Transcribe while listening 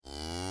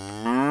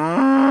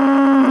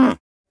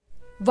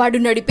వాడు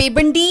నడిపే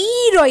బండి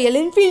రాయల్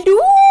ఎన్ఫీల్డు,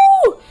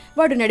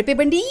 వాడు నడిపే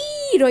బండి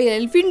రాయల్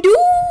ఎన్ఫీల్డు.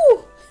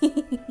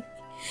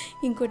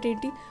 ఇంకోటి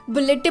ఏంటి,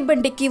 బుల్లెట్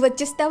బండికి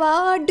వచ్చేస్తావా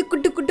డుక్కు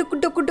డుక్కు డుక్కు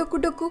డొక్కు డొక్కు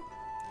డొక్కు.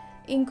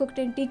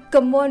 ఇంకొకటి ఏంటి,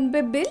 come on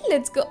baby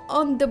let's go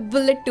on the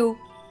bullet.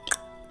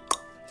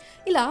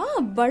 ఇలా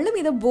బళ్ళ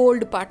మీద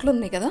బోల్డ్ పాటలు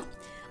ఉన్నాయి కదా.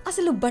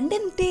 అసలు బండి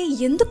అంటే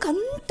ఎందుకు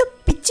అంత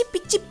పిచ్చి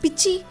పిచ్చి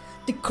పిచ్చి,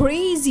 ది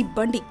క్రేజీ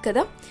బండి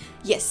కదా.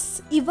 ఎస్,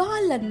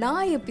 ఇవాళ నా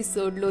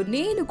ఎపిసోడ్లో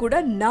నేను కూడా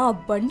నా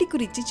బండి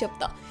గురించి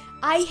చెప్తా.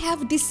 I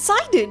have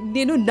decided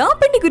నేను నా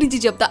బండి గురించి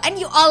చెప్తా. And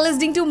you are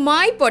listening to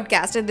my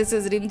podcast and this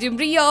is Rim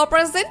Ria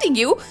presenting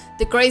you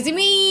the crazy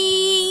me.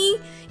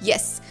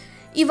 Yes,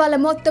 ఇవాళ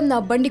మొత్తం నా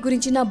బండి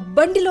గురించి, నా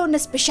బండిలో ఉన్న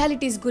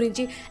స్పెషాలిటీస్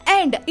గురించి.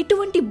 అండ్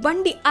ఇటువంటి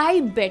బండి ఐ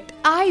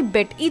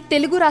బెట్ ఈ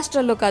తెలుగు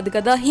రాష్ట్రాల్లో కాదు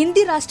కదా,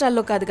 హిందీ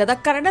రాష్ట్రాల్లో కాదు కదా,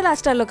 కన్నడ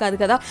రాష్ట్రాల్లో కాదు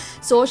కదా,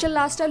 సోషల్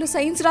రాష్ట్రాలు,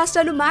 సైన్స్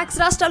రాష్ట్రాలు, మ్యాథ్స్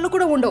రాష్ట్రాల్లో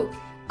కూడా ఉండవు.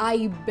 ఐ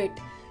బెట్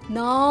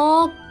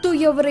నాతో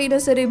ఎవరైనా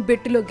సరే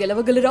బెట్టులో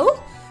గెలవగలరా,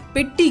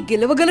 పెట్టి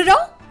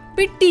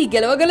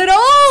గెలవగలరా.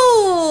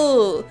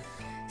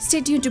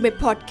 Stay tuned to my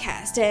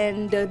podcast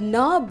and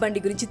నా బండి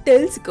గురించి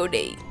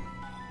తెలుసుకోండి.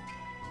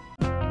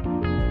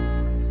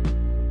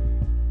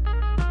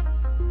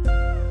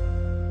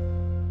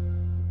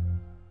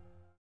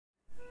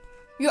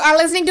 You are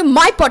listening to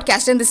my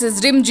podcast and this is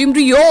Rim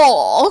Ria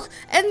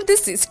and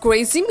this is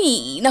crazy me.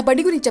 నా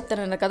బండి గురించి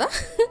చెప్తానన్నా కదా,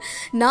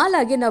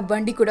 నాలాగే నా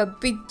బండి కూడా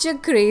పిచ్చ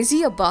క్రేజీ.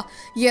 అబ్బా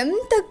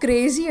ఎంత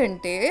క్రేజీ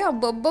అంటే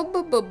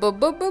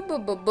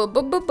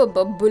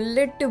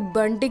బుల్లెట్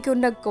బండికి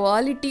ఉన్న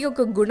క్వాలిటీ,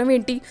 ఒక గుణం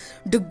ఏంటి,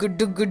 డుగ్గు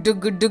డుగ్గు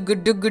డుగ్గు డుగ్గు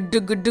డుగ్గు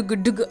డుగ్గు డుగ్గు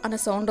డుగ్గు అన్న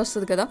సౌండ్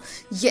వస్తుంది కదా.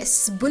 ఎస్,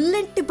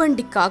 బుల్లెట్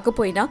బండి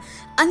కాకపోయినా,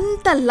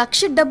 అంత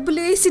లక్ష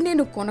డబ్బులేసి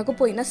నేను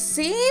కొనకపోయినా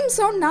సేమ్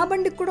సౌండ్ నా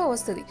బండికి కూడా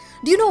వస్తుంది.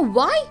 Do you know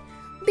why?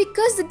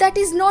 Because that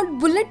is not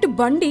bullet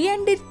bandi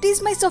and it is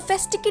my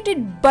sophisticated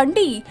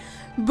bandi.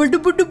 బుడ్డు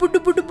బుడ్డు బుడ్డు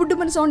బుడ్డు బుడ్డు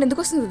మన సౌండ్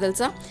ఎందుకు వస్తుందో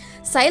తెలుసా?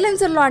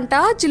 సైలెన్సర్లో అంట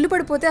చిల్లు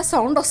పడిపోతే ఆ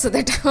సౌండ్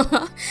వస్తుందట.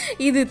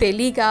 ఇది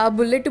తెలియక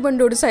బుల్లెట్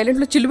బండోడు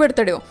సైలెంట్లో చిల్లు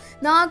పెడతాడో.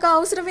 నాకు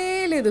అవసరమే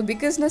లేదు,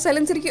 బికాస్ నా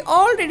సైలెన్సర్కి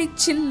ఆల్రెడీ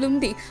చిల్లు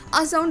ఉంది.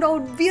 ఆ సౌండ్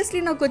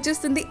ఆబ్వియస్లీ నాకు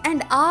వచ్చేస్తుంది.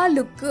 అండ్ ఆ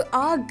లుక్,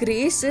 ఆ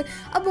గ్రేస్,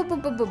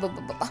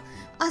 అబ్బబ్బబ్బబ్బబ్బబ్బబ్బా,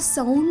 ఆ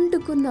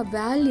సౌండ్కున్న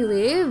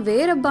వాల్యూవే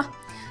వేరబ్బా.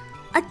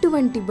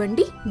 అటువంటి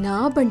బండి నా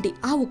బండి.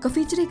 ఆ ఒక్క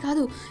ఫీచరే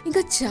కాదు,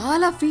 ఇంకా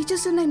చాలా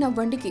ఫీచర్స్ ఉన్నాయి నా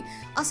బండికి.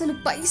 అసలు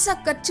పైసా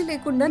ఖర్చు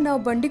లేకుండా నా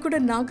బండి కూడా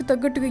నాకు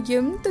తగ్గట్టుగా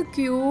ఎంత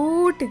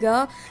క్యూట్గా,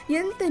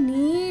 ఎంత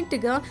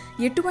నీట్గా,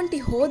 ఎటువంటి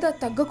హోదా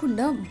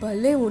తగ్గకుండా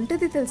భలే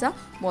ఉంటుంది తెలుసా.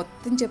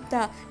 మొత్తం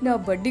చెప్తా నా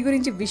బండి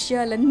గురించి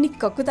విషయాలన్నీ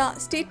కక్కుతా.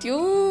 Stay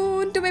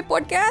tuned to my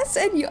podcast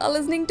and you are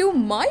listening to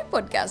my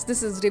podcast.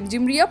 This is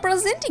Rim Ria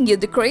presenting you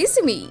the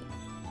crazy me.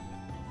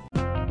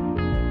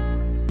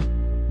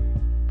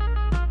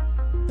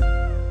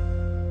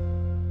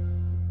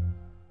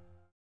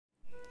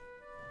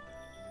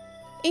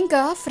 ఇంకా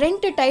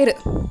ఫ్రంట్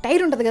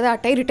టైర్ ఉంటుంది కదా,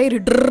 టైర్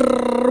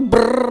డ్రర్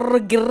బ్రర్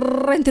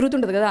గిర్ర అని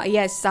తిరుగుతుంటుంది కదా.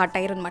 ఎస్, ఆ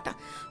టైర్ అనమాట.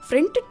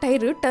 ఫ్రంట్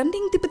టైర్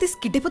టర్నింగ్ తిప్పితే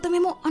స్కిడ్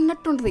అయిపోతామేమో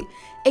అన్నట్టు ఉంటుంది.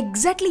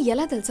 ఎగ్జాక్ట్లీ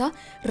ఎలా తెలుసా,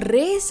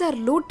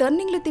 రేసర్లు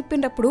టర్నింగ్లో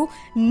తిప్పినప్పుడు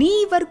నీ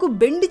వరకు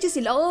బెండ్ చేసి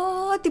ఇలా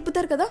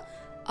తిప్పుతారు కదా,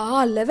 ఆ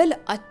లెవెల్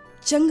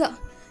అచ్చంగా.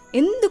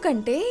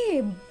 ఎందుకంటే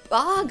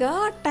బాగా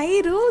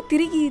టైరు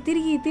తిరిగి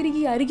తిరిగి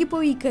తిరిగి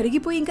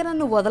కరిగిపోయి ఇంకా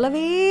నన్ను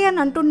వదలవే అని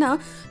అంటున్నా.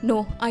 నో,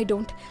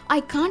 ఐ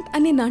కాంట్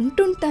అని నేను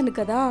అంటుంటాను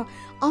కదా,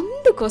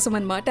 అందుకోసం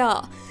అనమాట.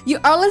 You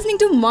are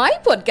listening to my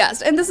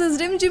podcast and this is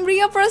Rim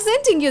Ria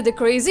presenting you the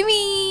crazy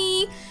me.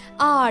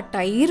 ఆ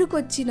టైరుకు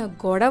వచ్చిన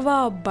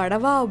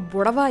బడవ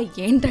బుడవ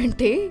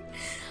ఏంటంటే,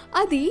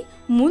 అది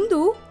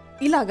ముందు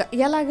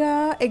ఎలాగా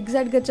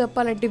ఎగ్జాక్ట్గా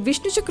చెప్పాలంటే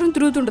విష్ణు చక్రం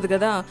తిరుగుతుంటుంది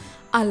కదా,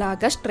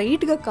 అలాగా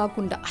స్ట్రైట్గా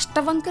కాకుండా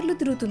అష్టవంకర్లు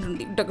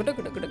తిరుగుతుంటుంది.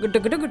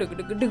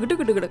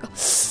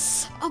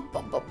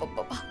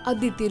 అబ్బబ్బబ్బబ్బబ్బా,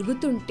 అది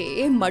తిరుగుతుంటే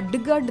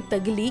మడ్డుగాడ్డు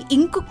తగిలి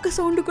ఇంకొక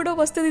సౌండ్ కూడా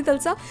వస్తుంది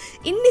తెలుసా.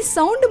 ఇన్ని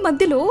సౌండ్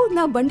మధ్యలో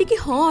నా బండికి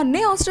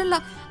హార్నే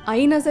అవసరంలా,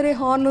 అయినా సరే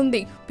హార్న్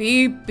ఉంది.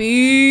 పీప్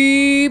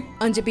పీప్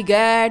అని చెప్పి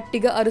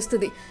గట్టిగా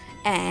అరుస్తుంది.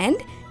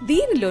 అండ్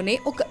దీనిలోనే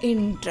ఒక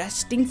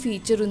ఇంట్రెస్టింగ్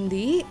ఫీచర్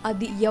ఉంది.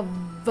 అది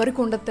ఎవ్వరికి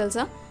ఉండదు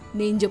తెలుసా.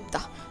 నేను చెప్తా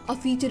ఆ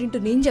ఫీచర్ ఏంటో,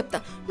 నేను చెప్తా.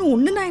 నువ్వు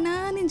ఉండు నాయనా,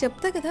 నేను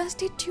చెప్తా కదా.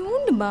 స్టే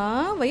ట్యూన్డ్ మా,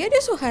 why are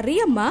you so hurry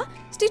అమ్మా,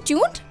 స్టే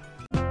ట్యూన్డ్.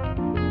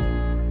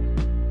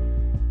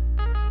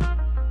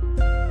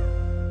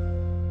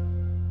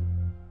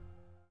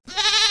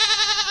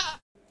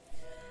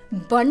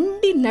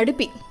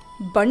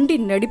 బండి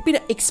నడిపిన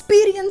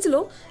ఎక్స్పీరియన్స్లో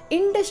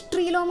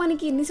ఇండస్ట్రీలో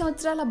మనకి ఎన్ని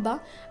సంవత్సరాలు అబ్బా,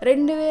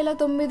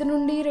 2009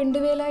 నుండి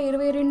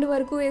 2022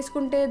 వరకు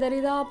వేసుకుంటే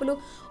దరిదాపులు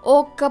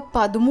ఒక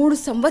 13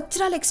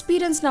 సంవత్సరాల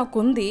ఎక్స్పీరియన్స్ నాకు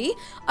ఉంది.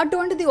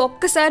 అటువంటిది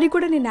ఒక్కసారి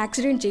కూడా నేను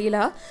యాక్సిడెంట్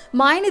చేయలా.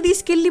 మా ఆయన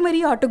తీసుకెళ్ళి మరీ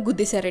ఆటోకి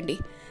గుద్దేశారండి.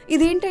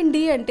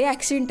 ఇదేంటండి అంటే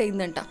యాక్సిడెంట్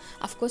అయిందంట.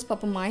 అఫ్కోర్స్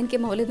పాపం మా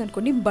ఆయనకేం అవ్వలేదు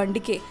అనుకోండి,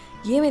 బండికే.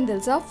 ఏమైంది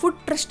తెలుసా,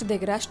 ఫుట్ ట్రస్ట్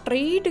దగ్గర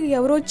స్ట్రైట్గా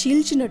ఎవరో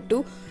చీల్చినట్టు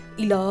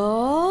ఇలా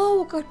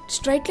ఒక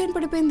స్ట్రైట్ లైన్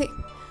పడిపోయింది.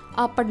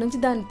 అప్పటి నుంచి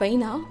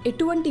దానిపైన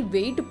ఎటువంటి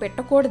వెయిట్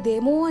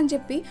పెట్టకూడదేమో అని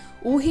చెప్పి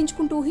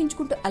ఊహించుకుంటూ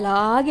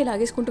అలాగే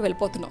లాగేసుకుంటూ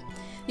వెళ్ళిపోతున్నాం.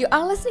 You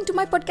are listening to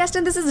my podcast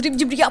and this is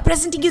Ribjibriya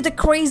presenting you the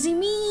crazy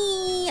me.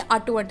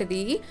 అటువంటిది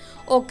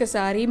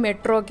ఒక్కసారి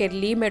మెట్రోకి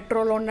వెళ్ళి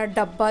మెట్రోలో ఉన్న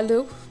డబ్బాలు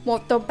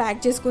మొత్తం ప్యాక్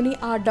చేసుకుని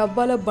ఆ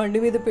డబ్బాల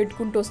బండి మీద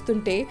పెట్టుకుంటూ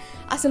వస్తుంటే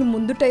అసలు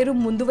ముందు టైరు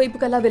ముందు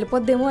వైపుకి అలా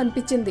వెళ్ళిపోద్దేమో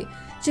అనిపించింది.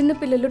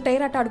 చిన్నపిల్లలు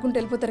టైర్ ఆట ఆడుకుంటూ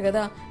వెళ్ళిపోతారు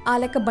కదా, ఆ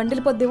లెక్క బండి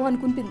వెళ్ళిపోద్దేమో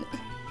అనుకుంటుంది.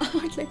 ఆ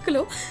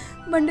లెక్కలో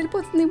బండి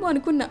వెళ్ళిపోతుందేమో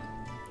అనుకున్నా.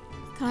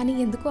 కానీ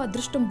ఎందుకో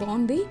అదృష్టం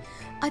బాగుంది.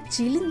 ఆ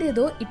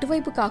చీలిందేదో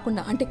ఇటువైపు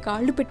కాకుండా, అంటే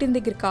కాళ్ళు పెట్టిన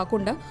దగ్గర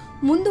కాకుండా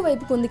ముందు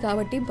వైపుకు ఉంది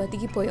కాబట్టి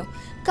బతికిపోయాం.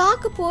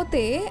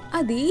 కాకపోతే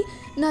అది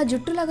నా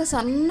జుట్టులాగా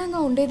సన్నగా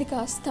ఉండేది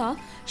కాస్త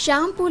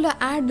షాంపూల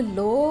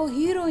యాడ్లో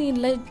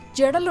హీరోయిన్ల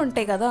జడలు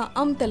ఉంటాయి కదా,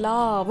 అంత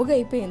లావుగా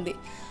అయిపోయింది.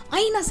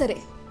 అయినా సరే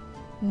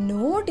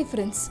no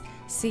difference,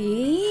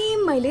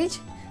 same mileage,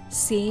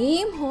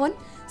 same horn,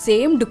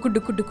 same డుక్కు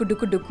డుక్కు డుక్కు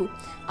డుక్కు డుక్కు.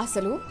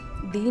 అసలు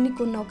దీనికి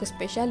ఉన్న ఒక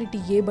స్పెషాలిటీ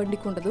ఏ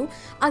బండికి ఉండదు.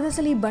 అది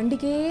అసలు ఈ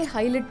బండికే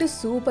హైలైట్,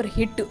 సూపర్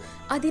హిట్.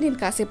 అది నేను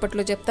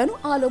కాసేపట్లో చెప్తాను.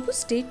 ఆలోపు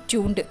స్టే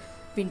ట్యూన్డ్,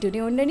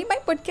 వింటూనే ఉండండి my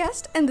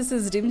podcast and this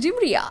is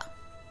Rimjhimriya.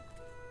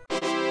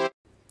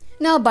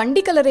 నా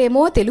బండి కలర్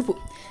ఏమో తెలుపు,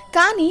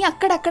 కానీ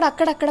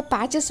అక్కడక్కడ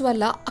ప్యాచెస్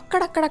వల్ల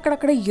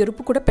అక్కడక్కడ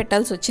ఎరుపు కూడా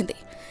పెట్టాల్సి వచ్చింది.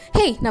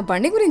 హే, నా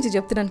బండి గురించి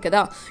చెప్తున్నాను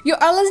కదా. You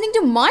are listening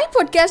to my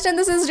podcast and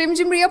this is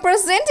Rimjhimriya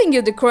presenting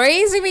you the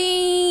crazy me.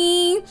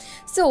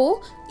 So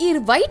ఈ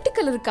వైట్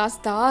కలర్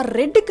కాస్త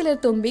రెడ్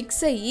కలర్తో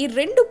మిక్స్ అయ్యి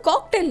రెండు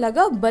కాక్టైల్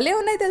లాగా భలే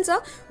ఉన్నాయి తెలుసా.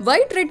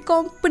 వైట్ రెడ్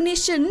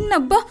కాంబినేషన్,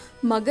 అబ్బా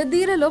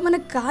మగధీరలో మన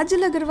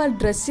కాజల్ అగర్వాల్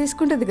డ్రెస్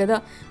చేసుకుంటుంది కదా,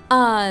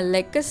 ఆ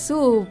లెక్క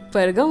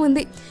సూపర్గా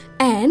ఉంది.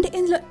 అండ్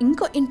ఇందులో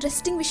ఇంకో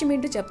ఇంట్రెస్టింగ్ విషయం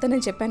ఏంటో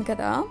చెప్తానని చెప్పాను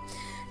కదా.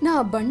 నా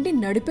బండి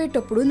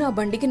నడిపేటప్పుడు నా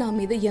బండికి నా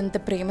మీద ఎంత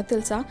ప్రేమ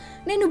తెలుసా.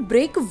 నేను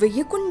బ్రేక్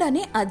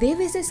వేయకుండానే అదే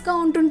వేసేసుగా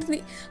ఉంటుంటుంది.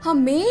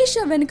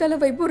 హమేషా వెనకాల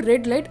వైపు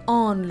రెడ్ లైట్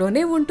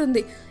ఆన్లోనే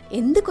ఉంటుంది.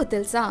 ఎందుకో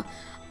తెలుసా,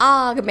 ఆ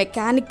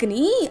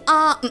మెకానిక్ని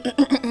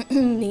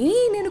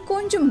నేను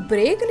కొంచెం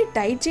బ్రేక్ని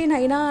టైట్ చేయను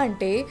అయినా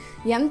అంటే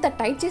ఎంత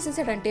టైట్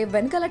చేసేసాడంటే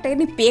వెనకాల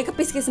టైర్ని పేక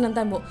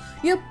పిసికేసినంతామో.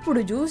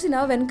 ఎప్పుడు చూసినా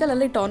వెనకాల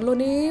లైట్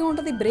ఆన్లోనే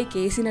ఉంటుంది, బ్రేక్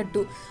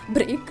వేసినట్టు.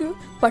 బ్రేక్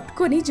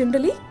పట్టుకొని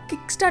జనరలీ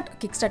కిక్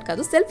స్టార్ట్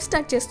కాదు, సెల్ఫ్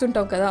స్టార్ట్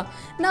చేస్తుంటాం కదా.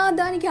 నా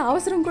దానికి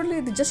అవసరం కూడా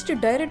లేదు, జస్ట్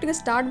డైరెక్ట్గా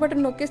స్టార్ట్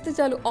బటన్ నొక్కేస్తే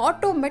చాలు,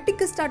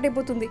 ఆటోమేటిక్గా స్టార్ట్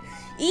అయిపోతుంది.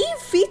 ఈ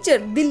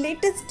ఫీచర్, ది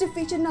లేటెస్ట్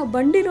ఫీచర్ నా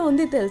బండిలో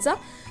ఉంది తెలుసా.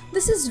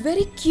 This is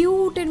very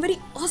cute and very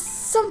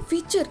awesome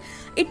feature.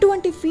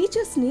 ఇటువంటి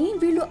ఫీచర్స్ని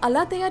వీళ్ళు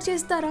అలా తయారు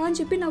చేస్తారా అని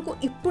చెప్పి నాకు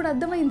ఇప్పుడు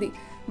అర్థమైంది.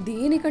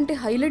 దీనికంటే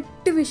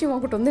హైలైట్ విషయం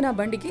ఒకటి ఉంది నా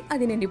బండికి,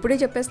 అది నేను ఇప్పుడే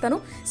చెప్పేస్తాను.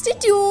 Stay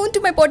tune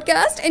to my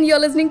podcast and you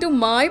are listening to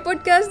my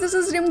podcast. This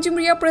is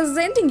Rimjhimriya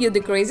presenting you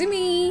the crazy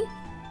me.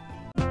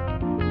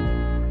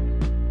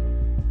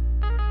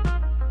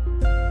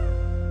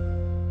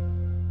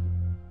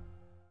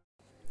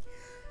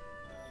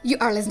 You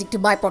are listening to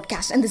my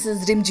podcast and this is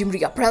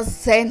Rimjimria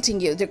presenting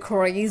you the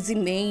crazy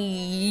me.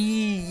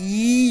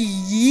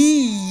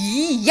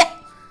 Yeah.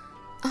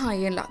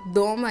 ఏంలా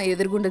దోమ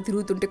ఎదురుగుండా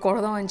తిరుగుతుంటే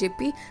కొడదాం అని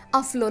చెప్పి ఆ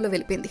ఫ్లోలో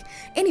వెళ్ళిపోయింది.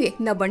 ఎనీవే,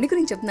 నా బండి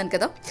గురించి చెప్తున్నాను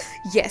కదా.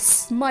 ఎస్,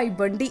 మై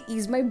బండి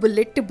ఈజ్ మై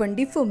బుల్లెట్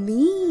బండి ఫర్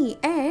మీ.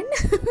 అండ్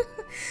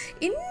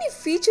ఎన్ని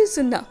ఫీచర్స్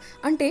ఉన్నా,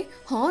 అంటే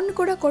హార్న్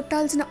కూడా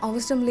కొట్టాల్సిన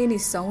అవసరం లేని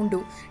సౌండు,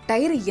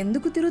 టైర్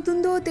ఎందుకు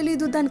తిరుగుతుందో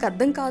తెలీదు, దానికి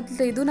అర్థం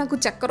కావట్లేదు, నాకు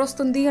చక్కర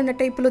వస్తుంది అన్న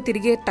టైపులో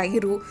తిరిగే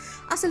టైరు,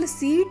 అసలు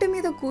సీటు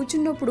మీద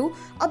కూర్చున్నప్పుడు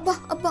అబ్బా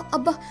అబ్బా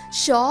అబ్బా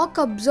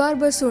షాక్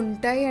అబ్జార్బర్స్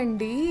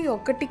ఉంటాయండి.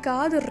 ఒకటి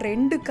కాదు,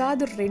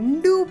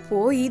 రెండు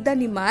పోయి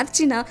దాన్ని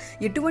మార్చిన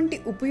ఎటువంటి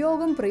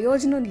ఉపయోగం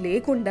ప్రయోజనం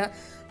లేకుండా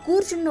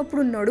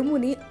కూర్చున్నప్పుడు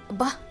నడుముని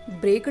అబ్బా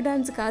బ్రేక్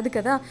డాన్స్ కాదు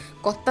కదా,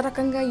 కొత్త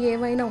రకంగా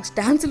ఏమైనా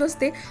డాన్సులు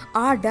వస్తే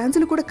ఆ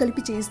డాన్సులు కూడా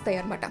కలిపి చేయిస్తాయి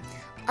అన్నమాట.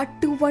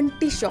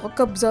 అటువంటి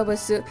షాక్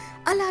అబ్జర్వర్స్,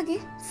 అలాగే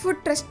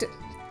ఫుట్ రెస్ట్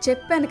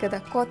చెప్పాను కదా,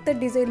 కొత్త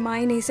డిజైన్ మా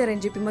ఆయన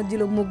వేసారని చెప్పి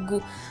మధ్యలో ముగ్గు,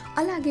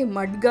 అలాగే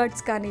మడ్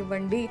గార్డ్స్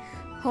కానివ్వండి,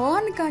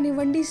 హార్న్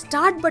కానివ్వండి,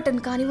 స్టార్ట్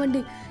బటన్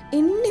కానివ్వండి,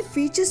 ఎన్ని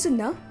ఫీచర్స్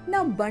ఉన్నా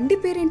నా బండి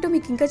పేరేంటో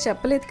మీకు ఇంకా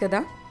చెప్పలేదు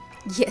కదా.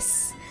 Yes,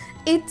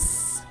 it's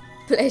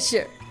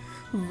pleasure.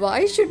 Why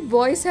should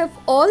boys have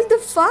all the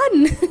fun?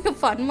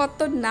 Fun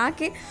మొత్తం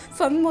నాకే,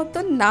 ఫన్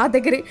మొత్తం నా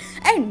దగ్గరే,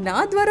 అండ్ నా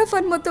ద్వారా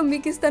ఫన్ మొత్తం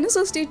మీకు ఇస్తాను.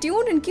 So stay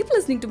tune and keep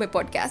listening to my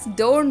podcast.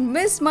 Don't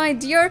miss my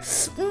dear.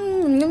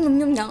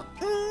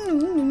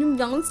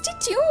 Stay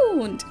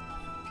tuned.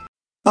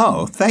 Oh,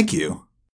 thank you.